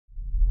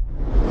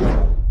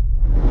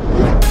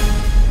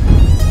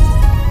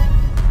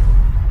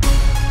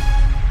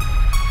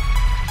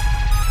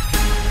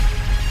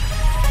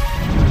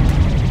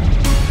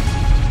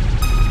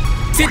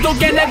Si tú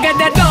quieres que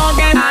te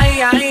toquen, ay,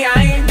 ay,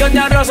 ay, yo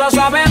te rozo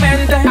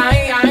suavemente,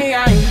 ay, ay,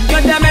 ay. Yo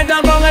te meto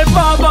con el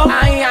popo,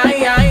 ay,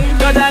 ay, ay.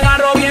 Yo te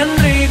agarro bien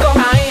rico,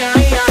 ay,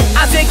 ay, ay.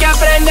 Así que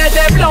aprende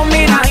este flow,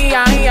 mira, ay,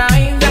 ay,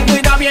 ay. Ten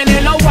cuidado,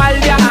 vienen los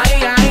guardias,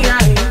 ay, ay,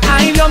 ay.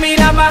 Ay, lo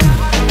miraba,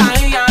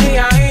 ay, ay,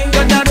 ay.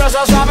 Yo te rozo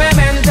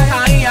suavemente,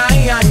 ay,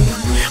 ay, ay.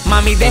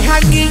 Mami, deja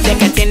aquí, de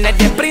que tienes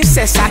de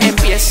princesa,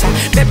 empieza.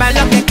 Beba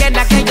lo que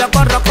queda, que yo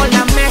corro con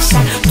la mesa.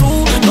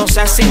 Tú no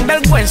seas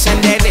sinvergüenza,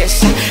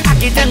 endereza.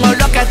 Aquí tengo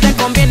lo que te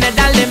conviene,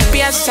 dale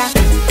empieza.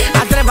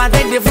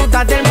 Atrévate y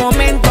disfruta del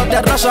momento.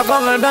 Te rozo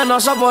con el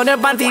venoso por el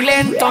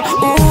pantilento.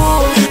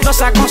 No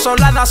seas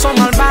consolada, son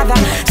malvada.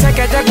 Sé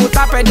que te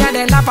gusta pelear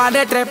en la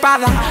pared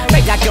trepada.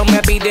 Bella que me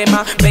pide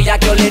más, bella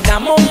que le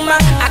damos más.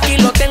 Aquí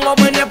lo tengo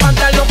bueno, el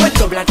pantalón pues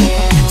doblate.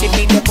 Si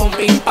pide con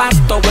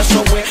impacto,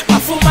 eso güey. Pa'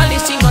 fumar y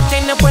si no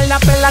tienes pues la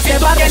pela te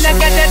va a quieres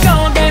que te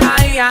toque,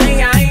 ay,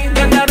 ay, ay.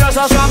 Yo te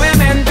rozo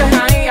suavemente,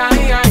 ay,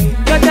 ay, ay.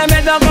 Yo te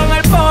meto con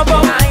el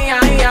popo, ay,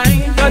 ay,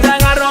 ay. Yo te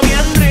agarro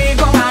bien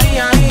rico, ay,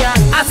 ay,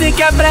 ay. Así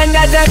que prende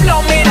el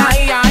flow, mira,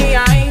 ay, ay,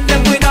 ay.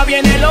 Ten cuidado,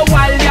 vienen los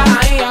guardias,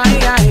 ay, ay,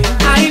 ay.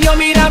 Ay, yo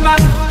miraba,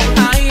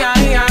 ay,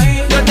 ay,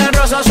 ay. Yo te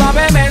rozo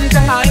suavemente,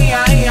 ay,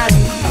 ay,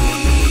 ay.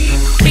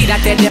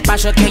 Mírate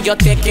despacio que yo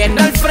te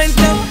quiero al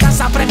frente.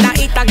 Casa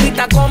apretadita,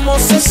 grita como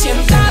se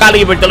siente.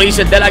 Scalibur te lo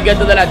dice de la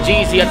guiata de la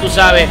Jeezy, ya tú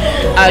sabes.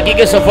 Aquí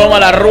que se forma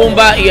la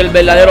rumba y el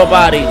verdadero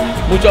party.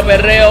 Mucho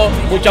perreo,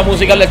 mucha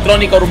música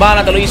electrónica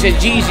urbana, te lo dice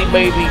Jeezy,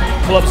 baby.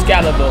 Club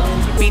Scalibur.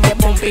 Pide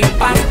pum pim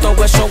pam,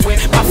 todo eso güey.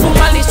 Pa'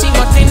 fumar y si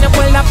no tienes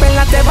pues la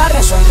pela te va a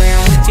resolver.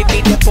 Si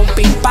pide pum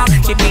pim pam,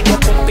 si pide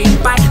pum pim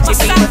pam, si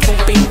pide pum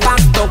pim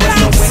pam, todo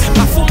eso güey.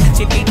 Pa' fumar,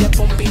 si pide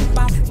pum pim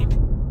pam.